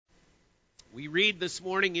We read this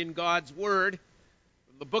morning in God's Word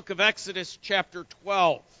from the book of Exodus chapter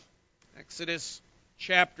 12. Exodus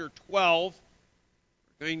chapter 12.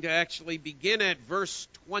 We're going to actually begin at verse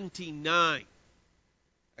 29.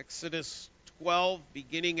 Exodus 12,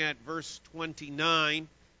 beginning at verse 29.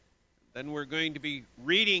 Then we're going to be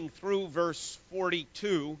reading through verse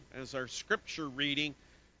 42 as our scripture reading,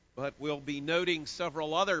 but we'll be noting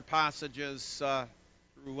several other passages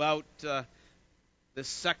throughout this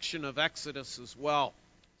section of Exodus as well.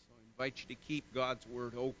 So I invite you to keep God's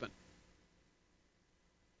Word open.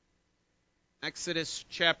 Exodus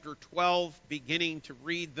chapter 12, beginning to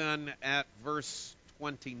read then at verse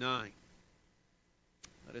 29.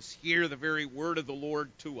 Let us hear the very word of the Lord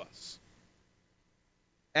to us.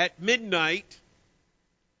 At midnight,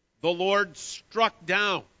 the Lord struck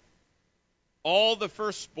down all the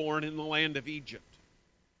firstborn in the land of Egypt,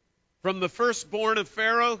 from the firstborn of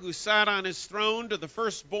Pharaoh who sat on his throne to the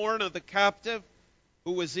firstborn of the captive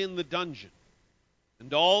who was in the dungeon,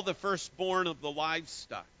 and all the firstborn of the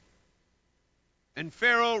livestock. And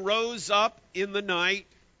Pharaoh rose up in the night,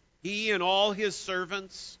 he and all his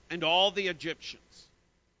servants and all the Egyptians.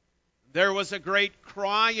 There was a great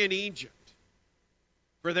cry in Egypt,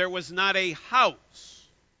 for there was not a house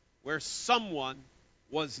where someone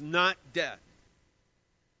was not dead.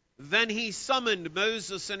 Then he summoned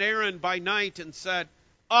Moses and Aaron by night and said,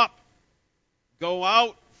 "Up, go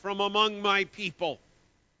out from among my people,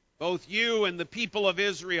 both you and the people of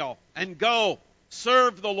Israel, and go,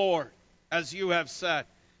 serve the Lord, as you have said.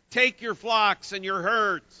 Take your flocks and your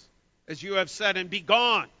herds, as you have said, and be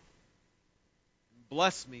gone.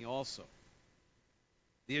 Bless me also."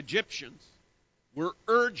 The Egyptians were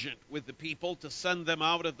urgent with the people to send them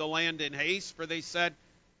out of the land in haste, for they said,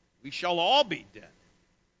 "We shall all be dead."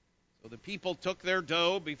 So the people took their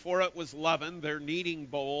dough before it was leavened, their kneading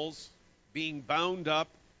bowls being bound up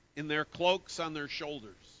in their cloaks on their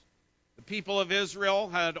shoulders. The people of Israel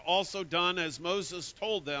had also done as Moses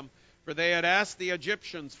told them, for they had asked the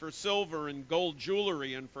Egyptians for silver and gold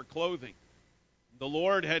jewelry and for clothing. The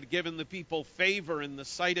Lord had given the people favor in the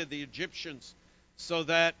sight of the Egyptians, so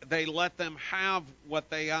that they let them have what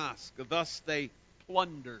they asked. Thus they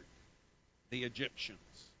plundered the Egyptians.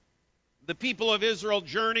 The people of Israel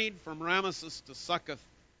journeyed from Ramesses to Succoth,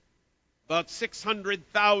 about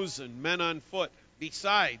 600,000 men on foot,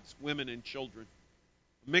 besides women and children.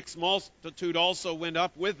 A mixed multitude also went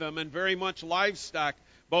up with them, and very much livestock,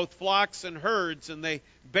 both flocks and herds, and they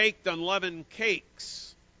baked unleavened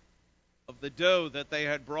cakes of the dough that they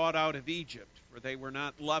had brought out of Egypt, for they were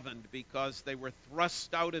not leavened, because they were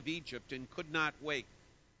thrust out of Egypt and could not wait,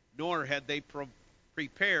 nor had they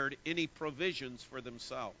prepared any provisions for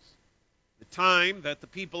themselves. The time that the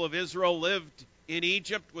people of Israel lived in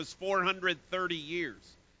Egypt was 430 years.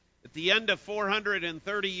 At the end of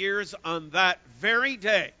 430 years, on that very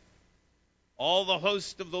day, all the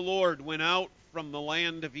host of the Lord went out from the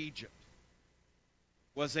land of Egypt.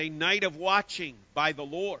 It was a night of watching by the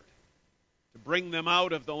Lord to bring them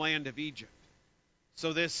out of the land of Egypt.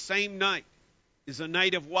 So this same night is a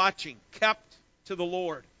night of watching kept to the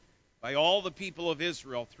Lord by all the people of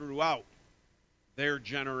Israel throughout their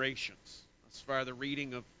generations. Thus far, the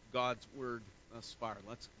reading of God's Word thus far.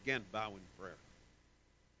 Let's again bow in prayer.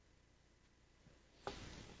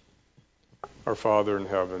 Our Father in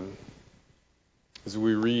heaven, as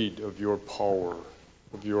we read of your power,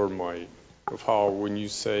 of your might, of how when you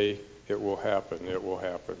say it will happen,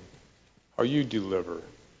 how you deliver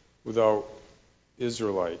without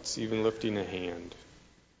Israelites even lifting a hand,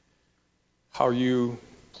 how you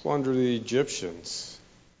plunder the Egyptians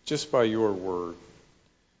just by your word.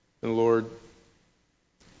 And Lord,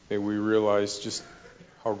 may we realize just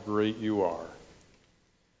how great you are,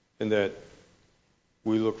 and that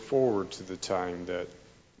we look forward to the time that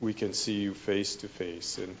we can see you face to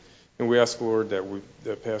face. And we ask, Lord,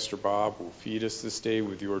 that Pastor Bob will feed us this day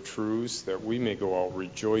with your truths, that we may go out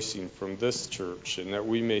rejoicing from this church, and that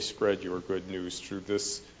we may spread your good news through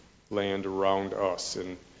this land around us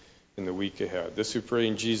in the week ahead. This we pray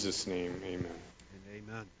in Jesus' name. Amen. And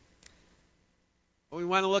amen. Well, we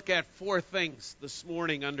want to look at four things this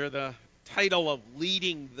morning under the title of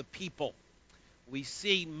leading the people. We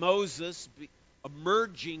see Moses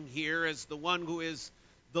emerging here as the one who is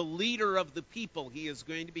the leader of the people. He is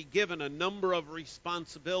going to be given a number of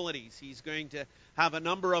responsibilities. He's going to have a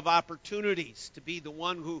number of opportunities to be the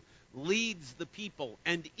one who leads the people.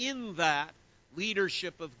 And in that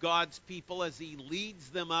leadership of God's people, as he leads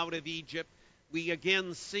them out of Egypt, we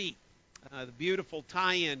again see the beautiful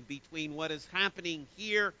tie-in between what is happening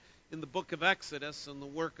here in the book of Exodus and the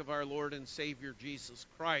work of our Lord and Savior Jesus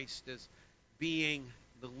Christ as being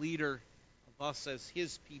the leader of us as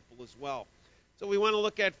his people as well. So we want to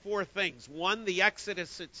look at four things. One, the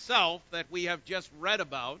Exodus itself that we have just read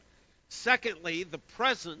about. Secondly, the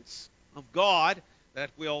presence of God that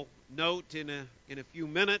we'll note in a few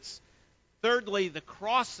minutes. Thirdly, the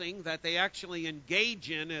crossing that they actually engage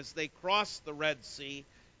in as they cross the Red Sea.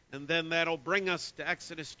 And then that'll bring us to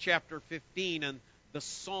Exodus chapter 15 and the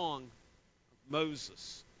song of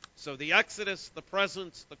Moses. So the Exodus, the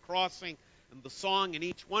presence, the crossing, and the song. In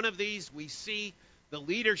each one of these, we see the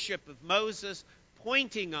leadership of Moses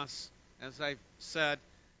pointing us, as I've said,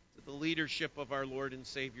 to the leadership of our Lord and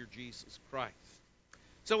Savior Jesus Christ.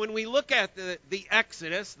 So when we look at the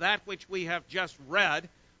Exodus, that which we have just read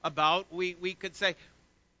about, we could say,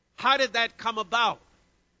 how did that come about?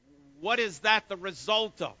 What is that the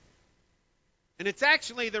result of? And it's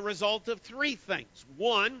actually the result of three things.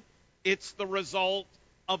 One, it's the result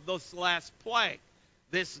of this last plague,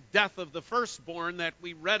 this death of the firstborn that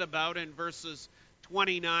we read about in verses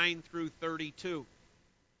 29 through 32,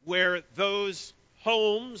 where those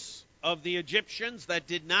homes of the Egyptians that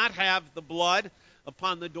did not have the blood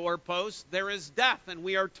upon the doorposts, there is death. And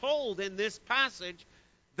we are told in this passage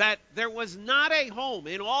that there was not a home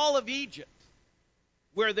in all of Egypt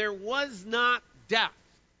where there was not death.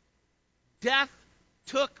 Death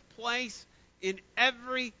took place in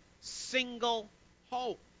every single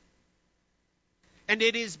home. And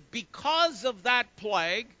it is because of that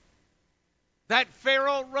plague that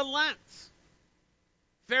Pharaoh relents.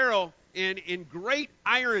 Pharaoh, in great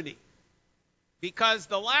irony, because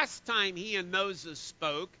the last time he and Moses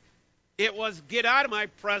spoke, it was, get out of my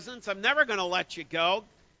presence, I'm never going to let you go.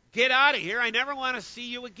 Get out of here, I never want to see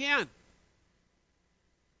you again.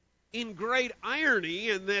 In great irony,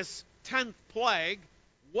 in this 10th plague,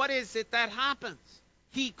 what is it that happens?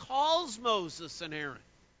 He calls Moses and Aaron.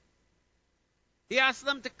 He asks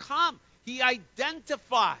them to come. He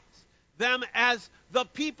identifies them as the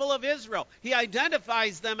people of Israel. He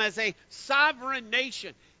identifies them as a sovereign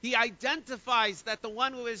nation. He identifies that the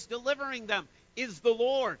one who is delivering them is the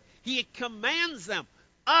Lord. He commands them,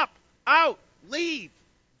 up, out, leave,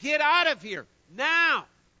 get out of here, now.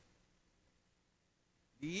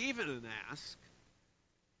 He even asks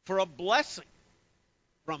for a blessing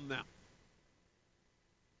from them.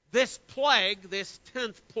 This plague, this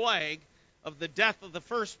 10th plague of the death of the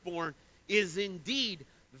firstborn, is indeed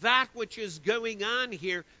that which is going on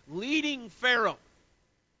here, leading Pharaoh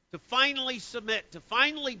to finally submit, to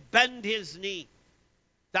finally bend his knee,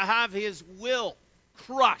 to have his will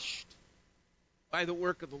crushed by the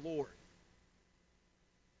work of the Lord.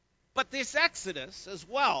 But this Exodus as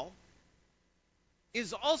well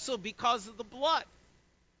is also because of the blood.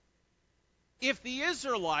 If the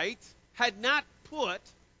Israelites had not put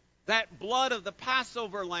that blood of the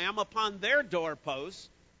Passover lamb upon their doorposts,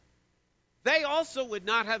 they also would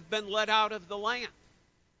not have been let out of the land.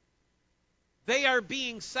 They are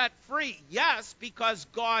being set free, yes, because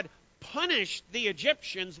God punished the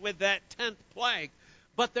Egyptians with that 10th plague,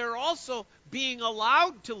 but they're also being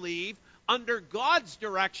allowed to leave under God's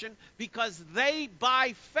direction because they,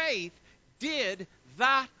 by faith, did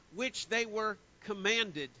that which they were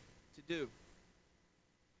commanded to do.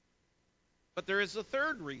 But there is a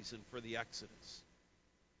third reason for the Exodus.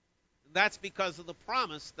 And that's because of the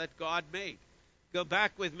promise that God made. Go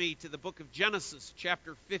back with me to the book of Genesis,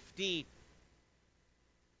 chapter 15.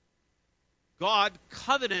 God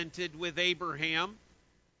covenanted with Abraham.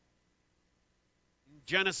 In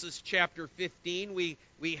Genesis chapter 15,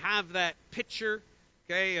 we have that picture,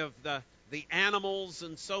 okay, of the animals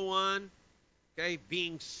and so on, okay,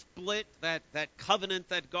 being split, that covenant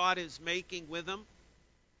that God is making with them.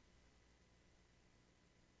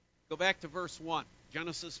 Go back to verse 1,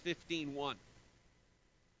 Genesis 15:1.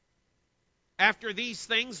 After these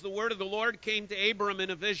things, the word of the Lord came to Abram in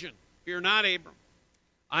a vision. Fear not, Abram.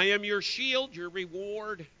 I am your shield, your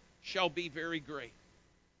reward shall be very great.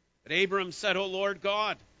 But Abram said, O Lord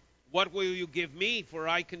God, what will you give me? For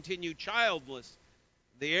I continue childless.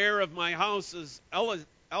 The heir of my house is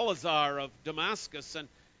Eleazar of Damascus. And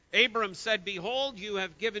Abram said, Behold, you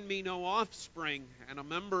have given me no offspring, and a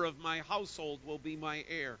member of my household will be my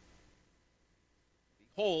heir.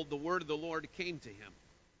 Behold, the word of the Lord came to him.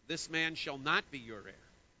 This man shall not be your heir.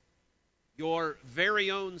 Your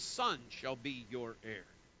very own son shall be your heir.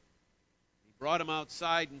 He brought him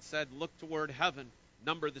outside and said, Look toward heaven,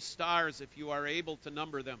 number the stars if you are able to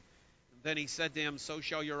number them. And then he said to him, So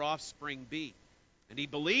shall your offspring be. And he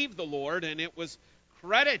believed the Lord, and it was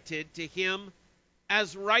credited to him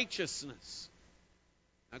as righteousness.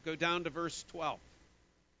 Now go down to verse 12.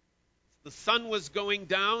 The sun was going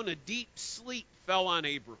down, a deep sleep fell on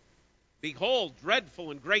Abram. Behold,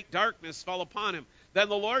 dreadful and great darkness fell upon him. Then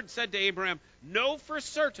the Lord said to Abraham, Know for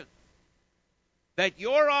certain that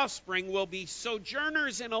your offspring will be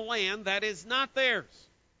sojourners in a land that is not theirs,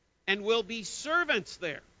 and will be servants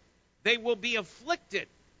there. They will be afflicted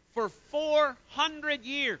for 400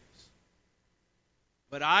 years.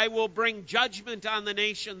 But I will bring judgment on the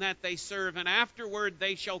nation that they serve, and afterward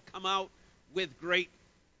they shall come out with great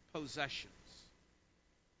possessions.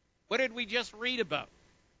 What did we just read about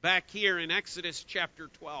back here in Exodus chapter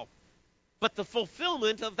 12? But the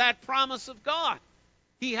fulfillment of that promise of God.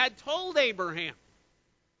 He had told Abraham,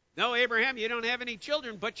 no, Abraham, you don't have any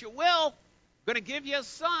children, but you will. I'm going to give you a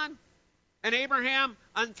son. And Abraham,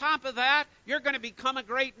 on top of that, you're going to become a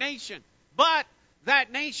great nation. But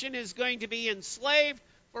that nation is going to be enslaved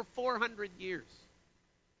for 400 years.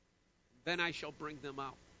 Then I shall bring them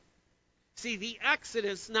out. See, the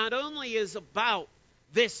Exodus not only is about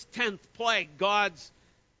this 10th plague, God's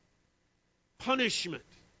punishment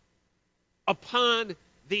upon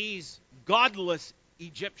these godless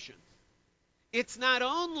Egyptians. It's not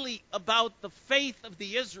only about the faith of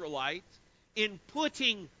the Israelites in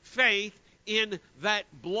putting faith in that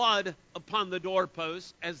blood upon the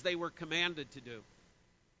doorpost as they were commanded to do.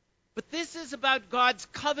 But this is about God's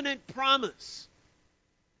covenant promise.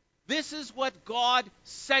 This is what God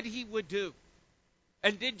said he would do.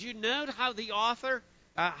 And did you note how the author,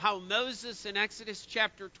 how Moses in Exodus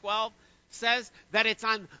chapter 12 says that it's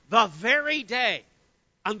on the very day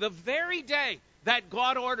that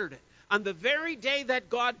God ordered it, on the very day that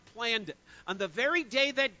God planned it, on the very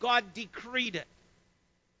day that God decreed it.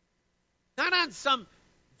 Not on some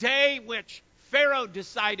day which Pharaoh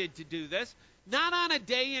decided to do this, not on a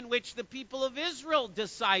day in which the people of Israel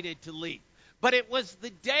decided to leave, but it was the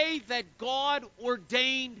day that God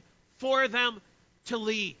ordained for them to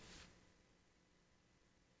leave.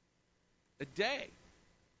 A day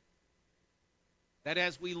that,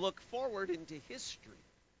 as we look forward into history,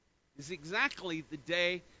 is exactly the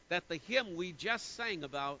day that the hymn we just sang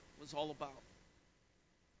about was all about.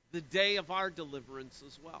 The day of our deliverance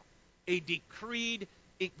as well. A decreed,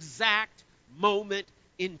 exact moment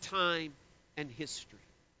in time and history.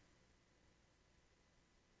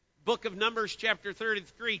 Book of Numbers chapter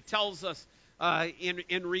 33 tells us,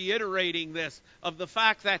 in reiterating this, of the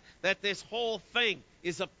fact that this whole thing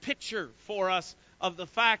is a picture for us of the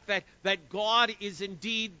fact that God is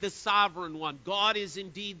indeed the sovereign one. God is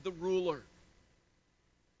indeed the ruler. It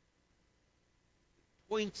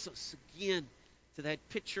points us again to that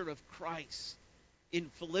picture of Christ in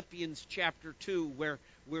Philippians chapter 2, where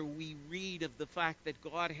we read of the fact that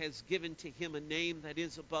God has given to him a name that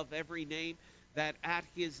is above every name, that at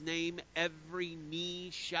his name every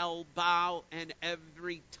knee shall bow and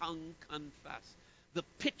every tongue confess. The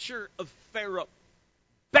picture of Pharaoh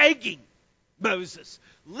begging Moses,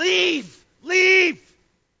 leave, leave.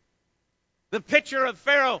 The picture of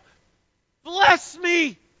Pharaoh, bless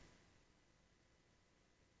me.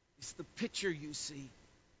 It's the picture, you see.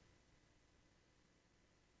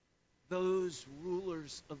 Those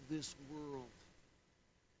rulers of this world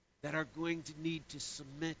that are going to need to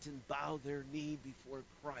submit and bow their knee before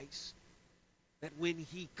Christ, that when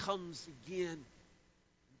he comes again,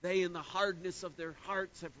 they in the hardness of their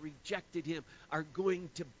hearts have rejected him, are going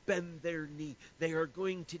to bend their knee. They are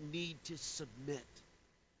going to need to submit.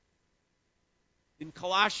 In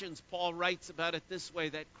Colossians, Paul writes about it this way,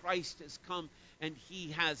 that Christ has come and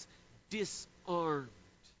he has disarmed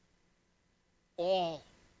all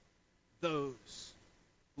those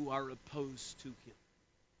who are opposed to him.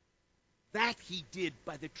 That he did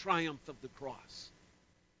by the triumph of the cross.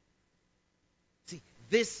 See,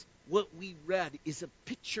 this, what we read, is a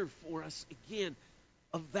picture for us again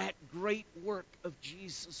of that great work of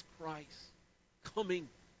Jesus Christ coming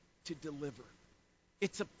to deliver.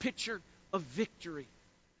 It's a picture of victory.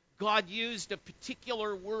 God used a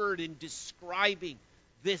particular word in describing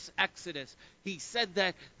this Exodus. He said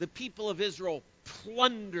that the people of Israel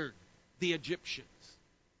plundered the Egyptians.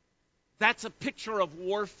 That's a picture of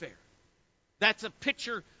warfare. That's a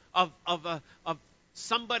picture of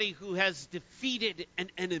somebody who has defeated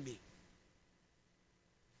an enemy.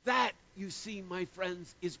 That, you see, my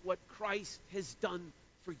friends, is what Christ has done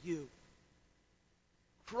for you.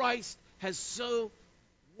 Christ has so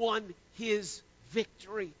won his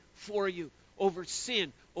victory for you over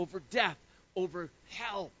sin, over death, over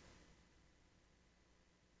hell.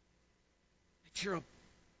 That you're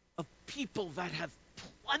a people that have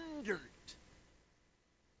plundered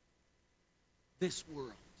this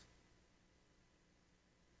world.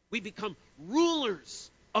 We become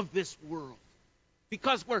rulers of this world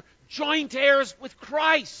because we're joint heirs with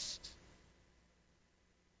Christ.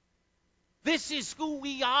 This is who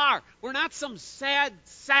we are. We're not some sad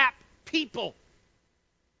sap people.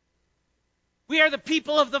 We are the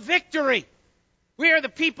people of the victory. We are the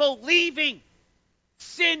people leaving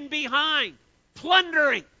sin behind,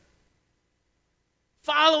 plundering,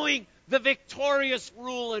 following the victorious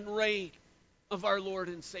rule and reign of our Lord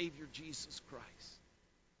and Savior Jesus Christ.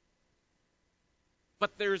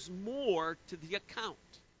 But there's more to the account.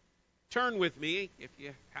 Turn with me, if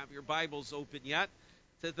you have your Bibles open yet,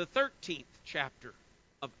 to the 13th chapter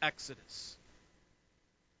of Exodus.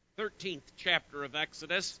 13th chapter of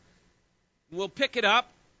Exodus. We'll pick it up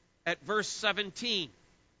at verse 17.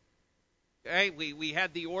 Okay, we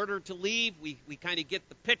had the order to leave. We kind of get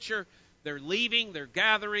the picture. They're leaving, they're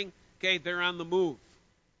gathering. Okay, they're on the move.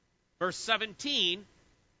 Verse 17,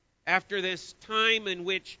 after this time in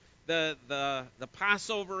which the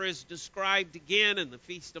Passover is described again and the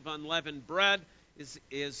Feast of Unleavened Bread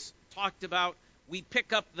is talked about, we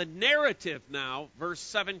pick up the narrative now, verse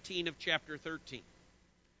 17 of chapter 13.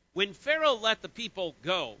 When Pharaoh let the people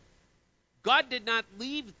go, God did not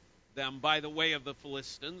leave them by the way of the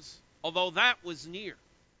Philistines, although that was near.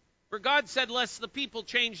 For God said, lest the people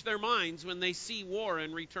change their minds when they see war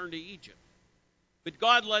and return to Egypt. But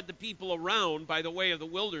God led the people around by the way of the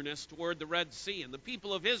wilderness toward the Red Sea. And the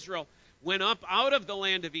people of Israel went up out of the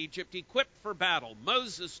land of Egypt, equipped for battle.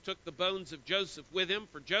 Moses took the bones of Joseph with him,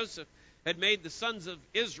 for Joseph had made the sons of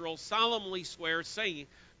Israel solemnly swear, saying,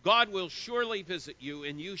 God will surely visit you,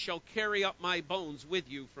 and you shall carry up my bones with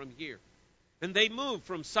you from here. And they moved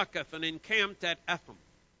from Succoth and encamped at Etham,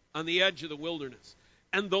 on the edge of the wilderness.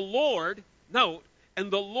 And the Lord, note,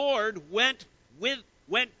 and the Lord went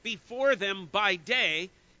before them by day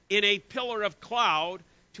in a pillar of cloud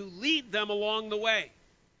to lead them along the way,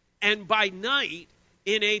 and by night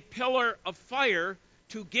in a pillar of fire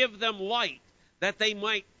to give them light, that they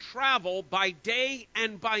might travel by day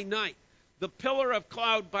and by night. The pillar of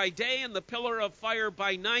cloud by day and the pillar of fire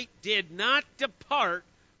by night did not depart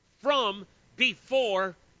from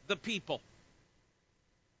before the people.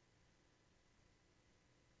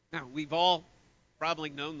 Now, we've all probably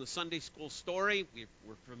known the Sunday school story.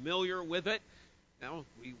 We're familiar with it. Now,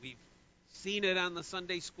 we've seen it on the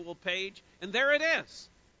Sunday school page. And there it is.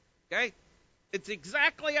 Okay? It's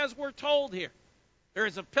exactly as we're told here. There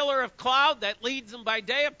is a pillar of cloud that leads them by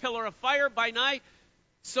day, a pillar of fire by night,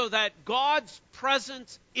 so that God's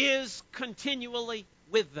presence is continually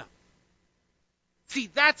with them. See,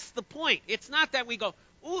 that's the point. It's not that we go,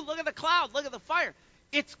 ooh, look at the cloud, look at the fire.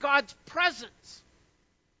 It's God's presence.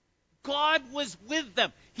 God was with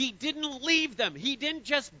them. He didn't leave them. He didn't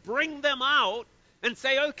just bring them out and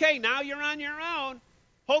say, okay, now you're on your own.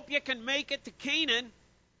 Hope you can make it to Canaan.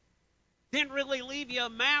 Didn't really leave you a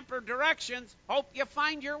map or directions. Hope you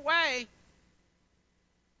find your way.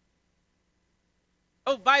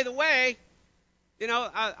 Oh, by the way,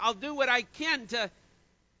 I'll do what I can to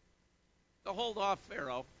hold off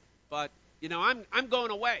Pharaoh, but I'm going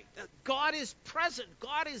away. God is present.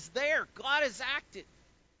 God is there. God is active.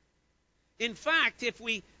 In fact, if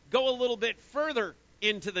we go a little bit further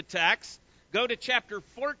into the text, go to chapter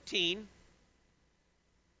 14,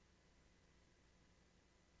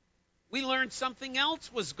 we learned something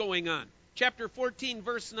else was going on. Chapter 14,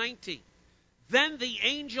 verse 19. Then the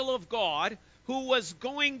angel of God, who was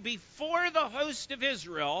going before the host of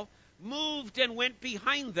Israel, moved and went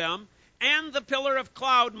behind them, and the pillar of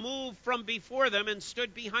cloud moved from before them and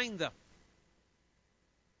stood behind them.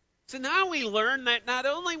 So now we learn that not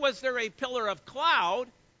only was there a pillar of cloud,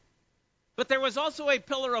 but there was also a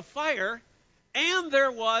pillar of fire, and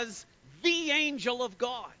there was the angel of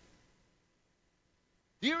God.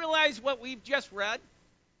 Do you realize what we've just read?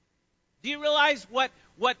 Do you realize what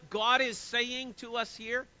God is saying to us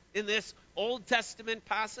here in this Old Testament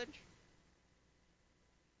passage?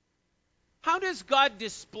 How does God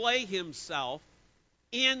display himself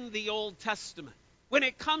in the Old Testament? When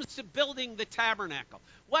it comes to building the tabernacle,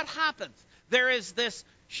 what happens? There is this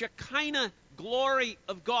Shekinah glory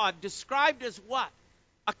of God described as what?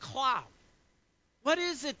 A cloud. What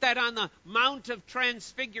is it that on the Mount of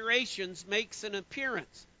Transfigurations makes an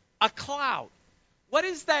appearance? A cloud. What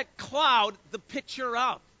is that cloud the picture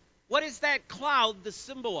of? What is that cloud the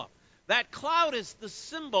symbol of? That cloud is the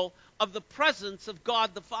symbol of the presence of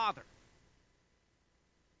God the Father.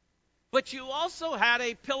 But you also had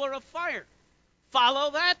a pillar of fire.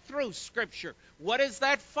 Follow that through Scripture. What is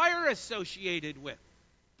that fire associated with?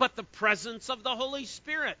 But the presence of the Holy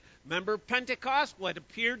Spirit. Remember Pentecost, what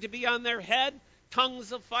appeared to be on their head?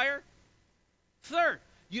 Tongues of fire. Third,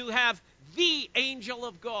 you have the angel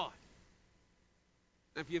of God.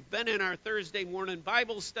 If you've been in our Thursday morning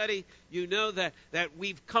Bible study, you know that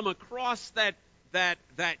we've come across that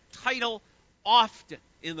title often.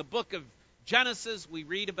 In the book of Genesis, we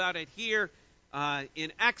read about it here.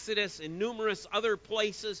 in Exodus, in numerous other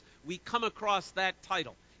places, we come across that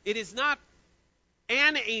title. It is not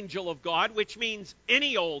an angel of God, which means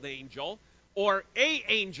any old angel, or a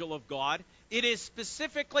angel of God. It is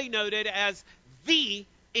specifically noted as the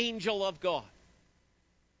angel of God.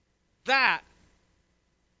 That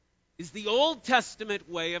is the Old Testament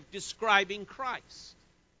way of describing Christ.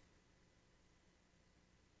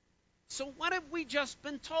 So what have we just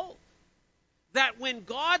been told? That when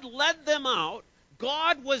God led them out,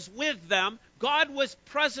 God was with them, God was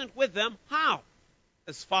present with them. How?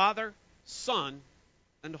 As Father, Son,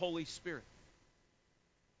 and Holy Spirit.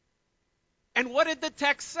 And what did the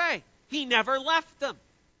text say? He never left them.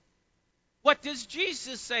 What does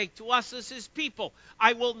Jesus say to us as his people?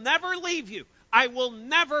 I will never leave you. I will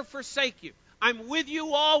never forsake you. I'm with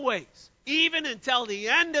you always, even until the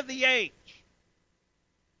end of the age.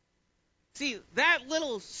 See, that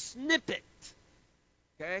little snippet,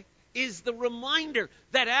 okay, is the reminder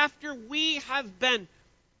that after we have been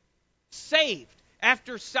saved,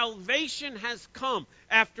 after salvation has come,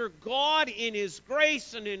 after God in his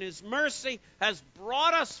grace and in his mercy has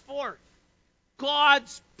brought us forth,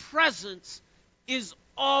 God's presence is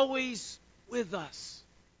always with us.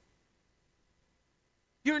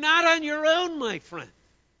 You're not on your own, my friend.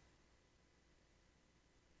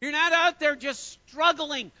 You're not out there just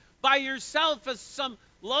struggling by yourself as some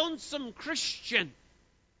lonesome Christian,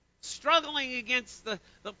 struggling against the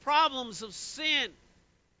problems of sin.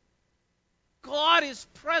 God is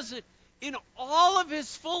present in all of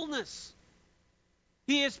his fullness.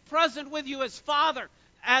 He is present with you as Father,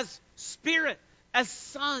 as Spirit, as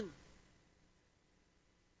Son.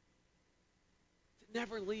 To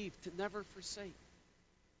never leave, to never forsake.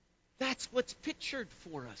 That's what's pictured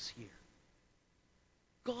for us here.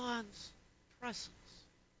 God's presence.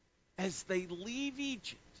 As they leave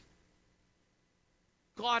Egypt,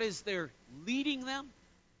 God is there leading them.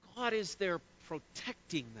 God is there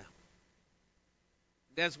protecting them.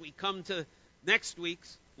 And as we come to next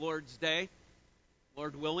week's Lord's Day,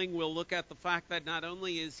 Lord willing, we'll look at the fact that not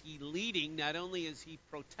only is he leading, not only is he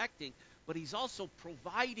protecting, but he's also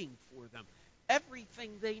providing for them everything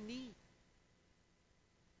they need.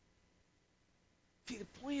 See, the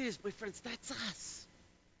point is, my friends, that's us.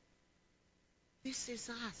 This is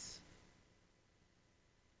us.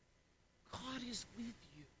 God is with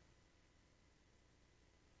you.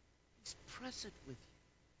 He's present with you.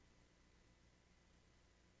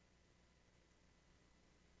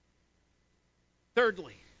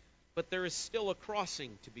 Thirdly, but there is still a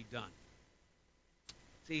crossing to be done.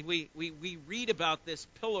 See, we read about this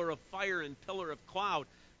pillar of fire and pillar of cloud,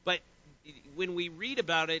 but when we read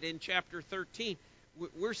about it in chapter 13,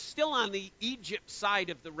 we're still on the Egypt side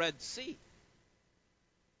of the Red Sea.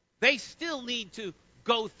 They still need to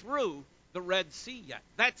go through the Red Sea yet.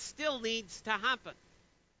 That still needs to happen.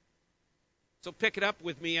 So pick it up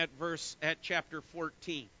with me at chapter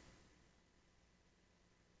 14.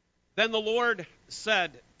 Then the Lord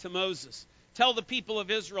said to Moses, tell the people of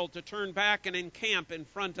Israel to turn back and encamp in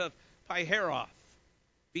front of Pi-hahiroth,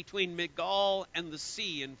 between Migdol and the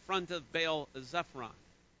sea, in front of Baal-zephon.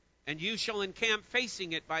 And you shall encamp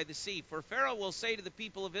facing it by the sea. For Pharaoh will say to the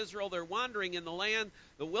people of Israel, they're wandering in the land,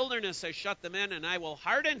 the wilderness has shut them in, and I will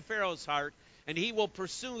harden Pharaoh's heart, and he will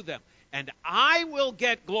pursue them. And I will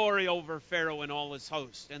get glory over Pharaoh and all his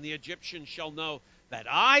host, and the Egyptians shall know that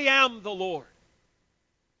I am the Lord.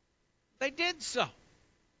 They did so.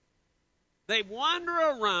 They wander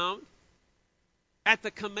around at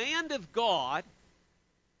the command of God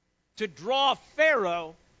to draw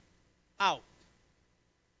Pharaoh out.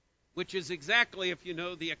 Which is exactly, if you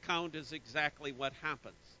know the account, is exactly what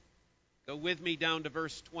happens. Go with me down to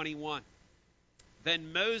verse 21.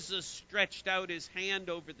 Then Moses stretched out his hand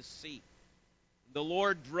over the sea. The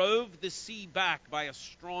Lord drove the sea back by a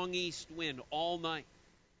strong east wind all night,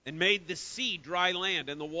 and made the sea dry land,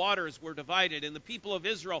 and the waters were divided. And the people of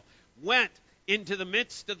Israel went into the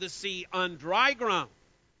midst of the sea on dry ground,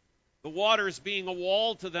 the waters being a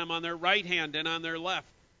wall to them on their right hand and on their left.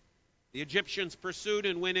 The Egyptians pursued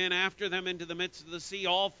and went in after them into the midst of the sea,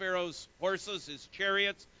 all Pharaoh's horses, his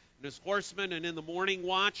chariots, and his horsemen. And in the morning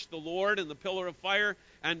watch, the Lord in the pillar of fire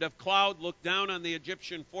and of cloud looked down on the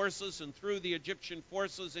Egyptian forces and threw the Egyptian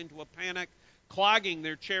forces into a panic, clogging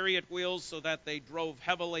their chariot wheels so that they drove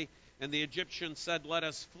heavily. And the Egyptians said, let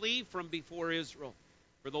us flee from before Israel,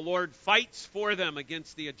 for the Lord fights for them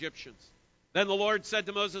against the Egyptians. Then the Lord said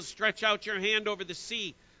to Moses, stretch out your hand over the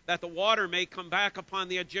sea, that the water may come back upon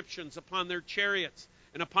the Egyptians, upon their chariots,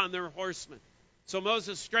 and upon their horsemen. So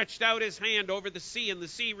Moses stretched out his hand over the sea, and the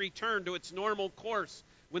sea returned to its normal course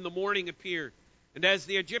when the morning appeared. And as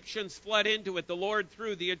the Egyptians fled into it, the Lord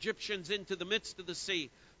threw the Egyptians into the midst of the sea.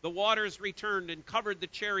 The waters returned and covered the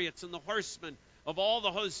chariots and the horsemen of all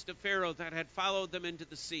the host of Pharaoh that had followed them into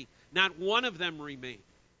the sea. Not one of them remained.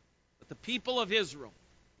 But the people of Israel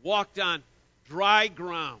walked on dry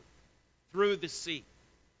ground through the sea,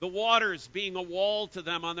 the waters being a wall to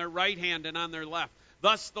them on their right hand and on their left.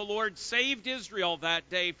 Thus the Lord saved Israel that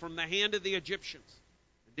day from the hand of the Egyptians.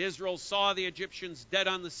 And Israel saw the Egyptians dead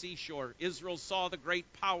on the seashore. Israel saw the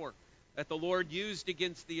great power that the Lord used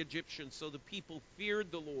against the Egyptians. So the people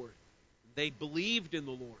feared the Lord. They believed in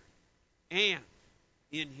the Lord and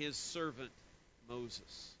in his servant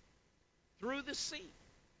Moses. Through the sea.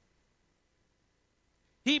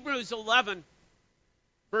 Hebrews 11,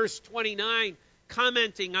 verse 29,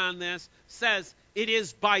 commenting on this, says, "It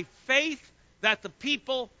is by faith that the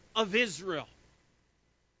people of Israel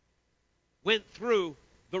went through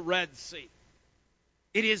the Red Sea."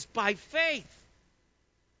 It is by faith.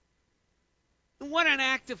 And what an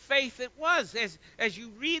act of faith it was. As you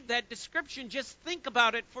read that description, just think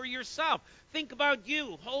about it for yourself. Think about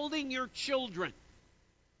you holding your children,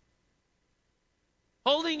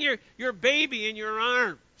 holding your baby in your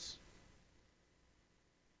arms,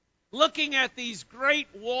 looking at these great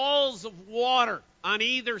walls of water on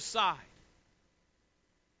either side.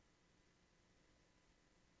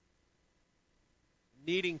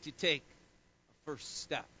 Needing to take a first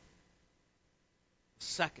step, a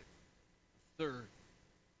second, a third,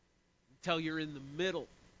 until you're in the middle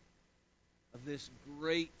of this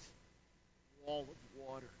great wall of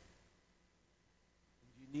water.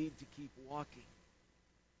 And you need to keep walking.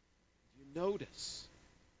 You notice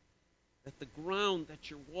that the ground that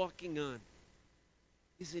you're walking on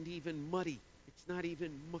isn't even muddy. It's not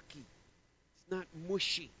even mucky. It's not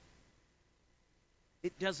mushy.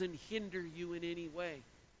 It doesn't hinder you in any way.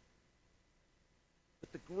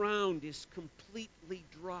 But the ground is completely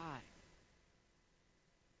dry.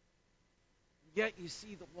 Yet you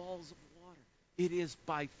see the walls of water. It is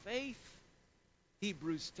by faith,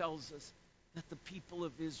 Hebrews tells us, that the people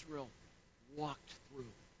of Israel walked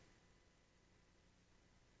through.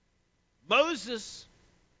 Moses,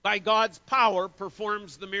 by God's power,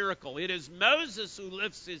 performs the miracle. It is Moses who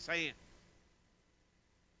lifts his hand.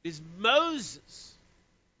 It is Moses,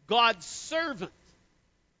 God's servant,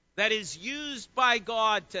 that is used by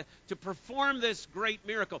God to perform this great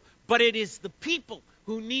miracle. But it is the people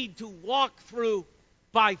who need to walk through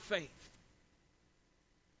by faith.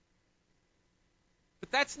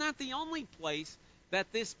 But that's not the only place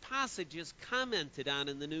that this passage is commented on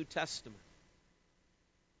in the New Testament.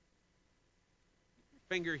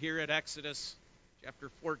 Finger here at Exodus chapter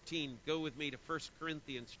 14. Go with me to 1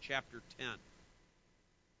 Corinthians chapter 10.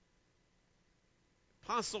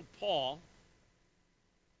 Apostle Paul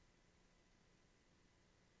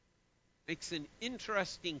makes an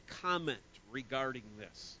interesting comment regarding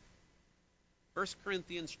this. 1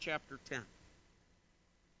 Corinthians chapter 10.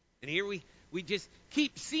 And here we just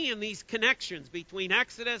keep seeing these connections between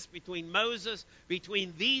Exodus, between Moses,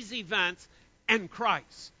 between these events and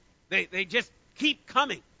Christ. They just keep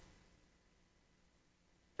coming.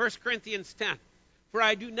 1 Corinthians 10. For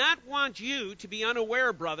I do not want you to be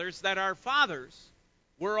unaware, brothers, that our fathers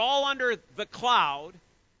were all under the cloud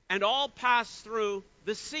and all passed through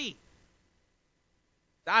the sea.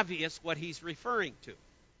 It's obvious what he's referring to.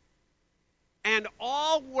 And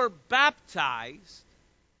all were baptized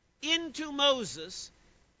into Moses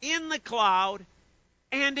in the cloud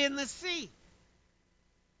and in the sea.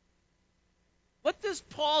 What does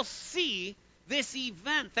Paul see this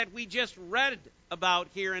event that we just read about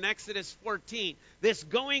here in Exodus 14, this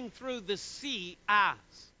going through the sea, as?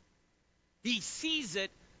 He sees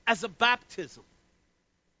it as a baptism.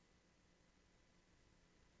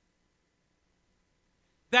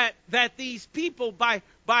 That these people, by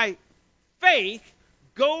faith,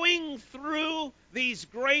 going through these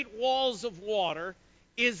great walls of water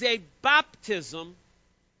is a baptism.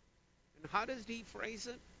 And how does he phrase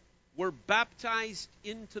it? We're baptized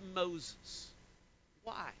into Moses.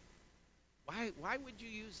 Why? Why would you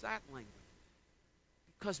use that language?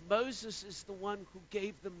 Because Moses is the one who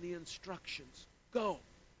gave them the instructions. Go,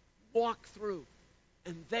 walk through.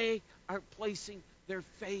 And they are placing their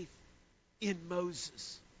faith in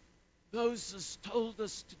Moses. Moses told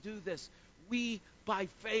us to do this. We, by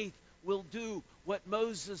faith, will do what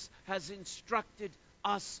Moses has instructed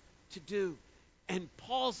us to do. And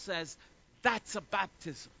Paul says that's a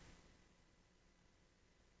baptism.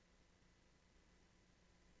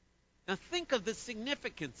 Now think of the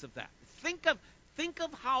significance of that. Think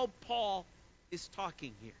of how Paul is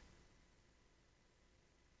talking here.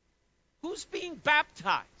 Who's being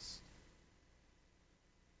baptized?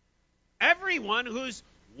 Everyone who's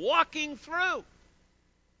walking through.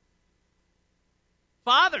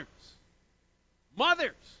 Fathers,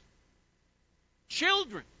 mothers,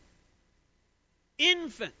 children,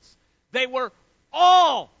 infants. They were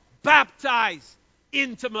all baptized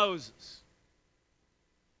into Moses.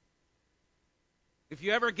 If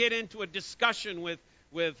you ever get into a discussion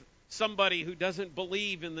with somebody who doesn't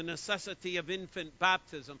believe in the necessity of infant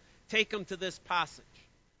baptism, take them to this passage.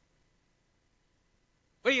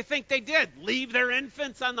 What do you think they did? Leave their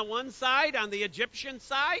infants on the one side, on the Egyptian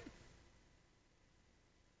side?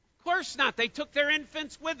 Of course not. They took their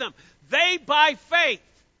infants with them. They, by faith.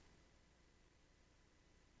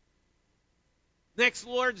 Next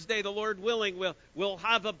Lord's Day, the Lord willing, we'll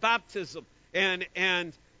have a baptism. And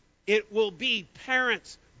it will be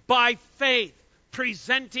parents, by faith,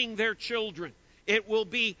 presenting their children. It will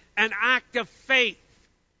be an act of faith.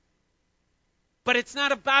 But it's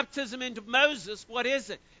not a baptism into Moses. What is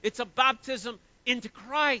it? It's a baptism into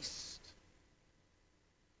Christ.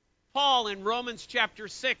 Paul in Romans chapter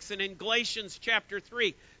 6 and in Galatians chapter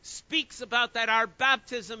 3 speaks about that our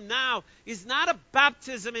baptism now is not a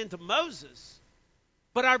baptism into Moses,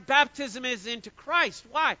 but our baptism is into Christ.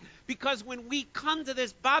 Why? Because when we come to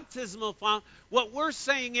this baptismal font, what we're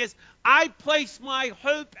saying is, I place my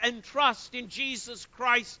hope and trust in Jesus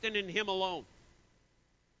Christ and in Him alone.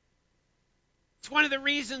 It's one of the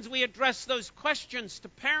reasons we address those questions to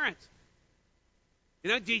parents.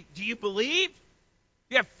 Do you believe?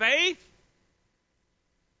 Do you have faith?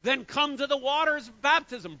 Then come to the waters of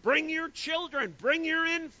baptism. Bring your children. Bring your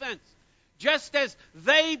infants. Just as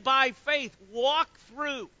they, by faith, walk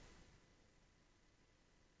through.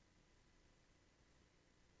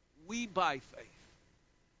 We, by faith,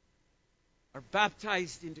 are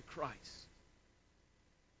baptized into Christ.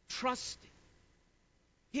 Trusting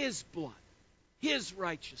His blood, His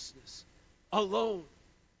righteousness alone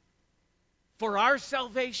for our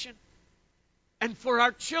salvation and for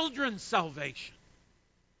our children's salvation.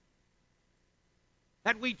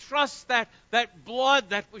 That we trust that blood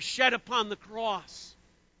that was shed upon the cross,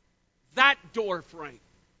 that door frame,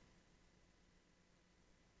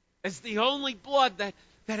 as the only blood that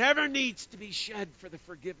ever needs to be shed for the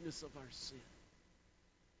forgiveness of our sin.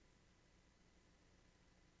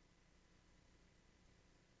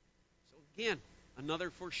 So again, another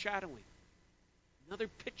foreshadowing, another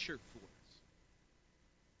picture for us.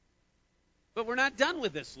 But we're not done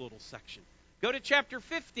with this little section. Go to chapter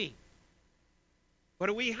 15. What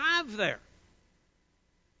do we have there?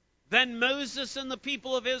 Then Moses and the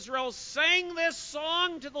people of Israel sang this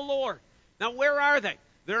song to the Lord. Now, where are they?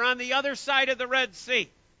 They're on the other side of the Red Sea.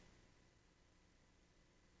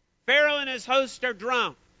 Pharaoh and his host are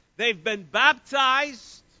drowned. They've been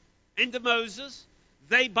baptized into Moses.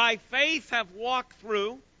 They, by faith, have walked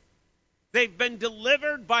through. They've been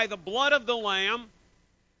delivered by the blood of the Lamb.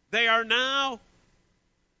 They are now,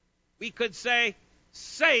 we could say,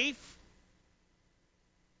 safe.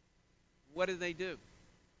 What do?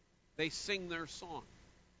 They sing their song.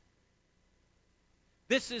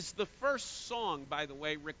 This is the first song, by the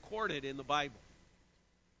way, recorded in the Bible.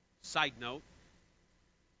 Side note,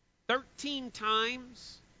 13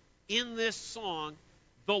 times in this song,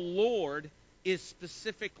 the Lord is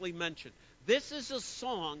specifically mentioned. This is a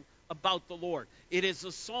song about the Lord. It is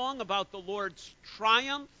a song about the Lord's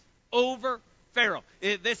triumph over Pharaoh.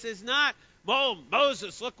 This is not, oh,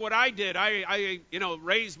 Moses, look what I did. I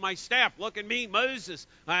raised my staff. Look at me, Moses.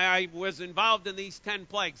 I was involved in these 10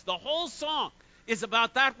 plagues. The whole song is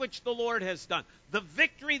about that which the Lord has done, the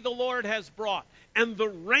victory the Lord has brought, and the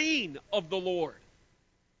reign of the Lord.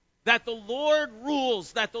 That the Lord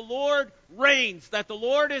rules, that the Lord reigns, that the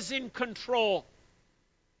Lord is in control.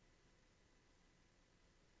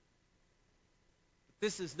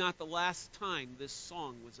 This is not the last time this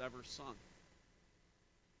song was ever sung.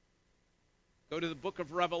 Go to the book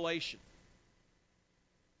of Revelation.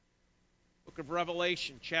 Book of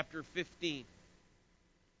Revelation, chapter 15.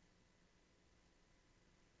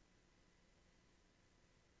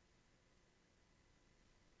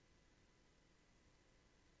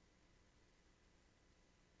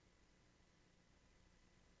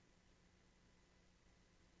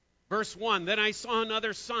 Verse 1, Then I saw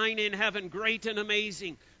another sign in heaven, great and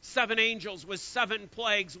amazing, 7 angels with 7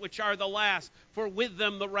 plagues, which are the last, for with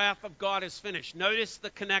them the wrath of God is finished. Notice the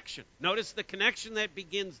connection. Notice the connection that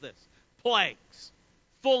begins this. Plagues.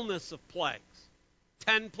 Fullness of plagues.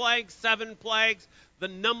 10 plagues, 7 plagues. The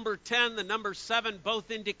number 10, the number 7 both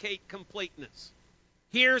indicate completeness.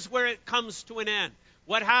 Here's where it comes to an end.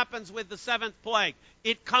 What happens with the 7th plague?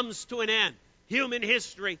 It comes to an end. Human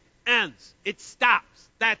history ends. It stops.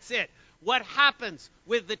 That's it. What happens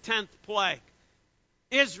with the 10th plague?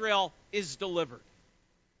 Israel is delivered.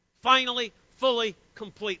 Finally, fully,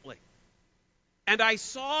 completely. And I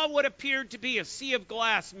saw what appeared to be a sea of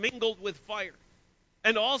glass mingled with fire,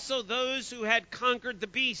 and also those who had conquered the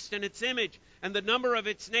beast and its image and the number of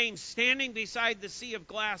its name, standing beside the sea of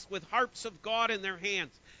glass with harps of God in their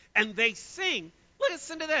hands. And they sing,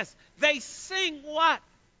 listen to this, they sing what?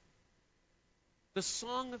 The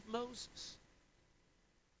song of Moses.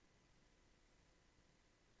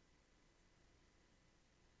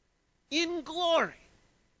 In glory.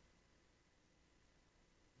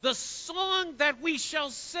 The song that we shall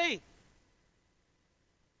sing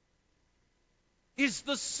is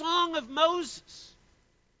the song of Moses.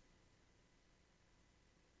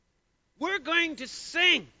 We're going to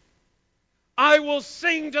sing. I will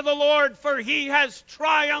sing to the Lord, for he has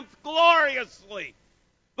triumphed gloriously.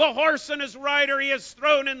 The horse and his rider he has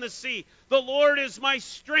thrown in the sea. The Lord is my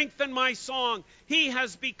strength and my song. He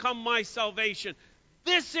has become my salvation.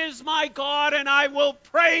 This is my God, and I will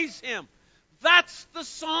praise him. That's the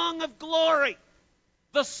song of glory,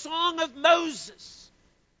 the song of Moses.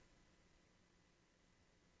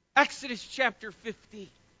 Exodus chapter 15,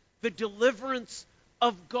 the deliverance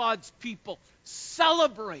of God's people.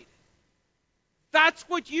 Celebrate it. That's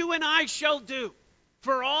what you and I shall do.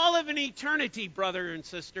 For all of an eternity, brother and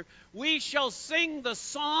sister, we shall sing the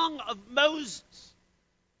song of Moses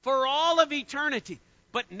for all of eternity.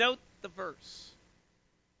 But note the verse.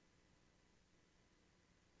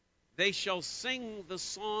 They shall sing the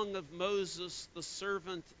song of Moses, the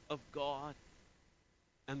servant of God,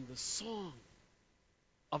 and the song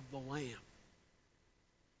of the Lamb.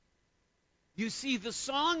 You see, the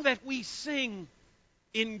song that we sing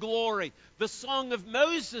in glory, the song of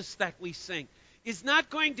Moses that we sing, is not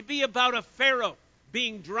going to be about a Pharaoh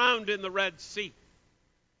being drowned in the Red Sea.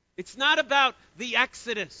 It's not about the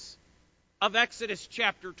Exodus of Exodus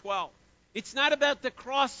chapter 12. It's not about the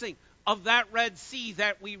crossing of that Red Sea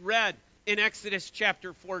that we read in Exodus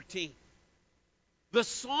chapter 14. The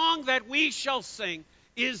song that we shall sing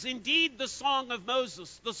is indeed the song of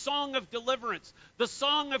Moses, the song of deliverance, the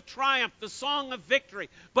song of triumph, the song of victory,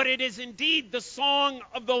 but it is indeed the song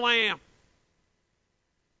of the Lamb.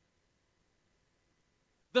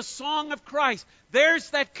 The song of Christ. There's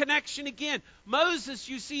that connection again. Moses,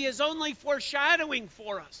 you see, is only foreshadowing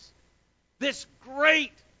for us this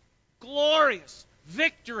great, glorious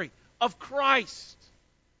victory of Christ.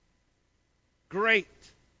 Great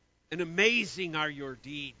and amazing are your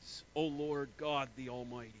deeds, O Lord God the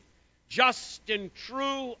Almighty. Just and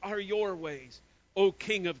true are your ways, O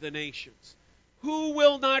King of the nations. Who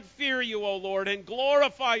will not fear you, O Lord, and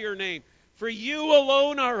glorify your name? For you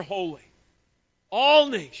alone are holy. All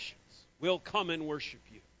nations will come and worship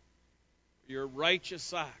you. Your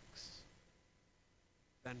righteous acts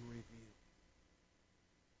then revealed.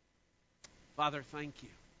 Father, thank you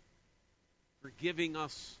for giving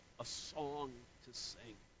us a song to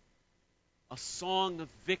sing. A song of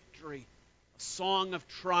victory, a song of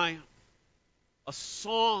triumph, a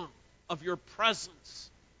song of your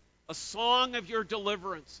presence, a song of your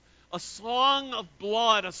deliverance, a song of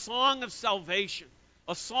blood, a song of salvation,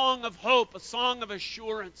 a song of hope, a song of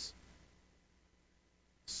assurance.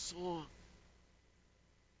 A song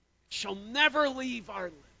shall never leave our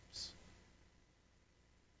lips.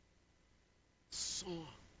 A song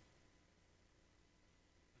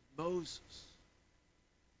of Moses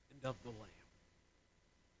and of the Lamb.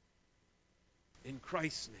 In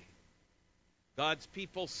Christ's name, God's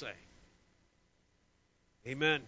people say, Amen.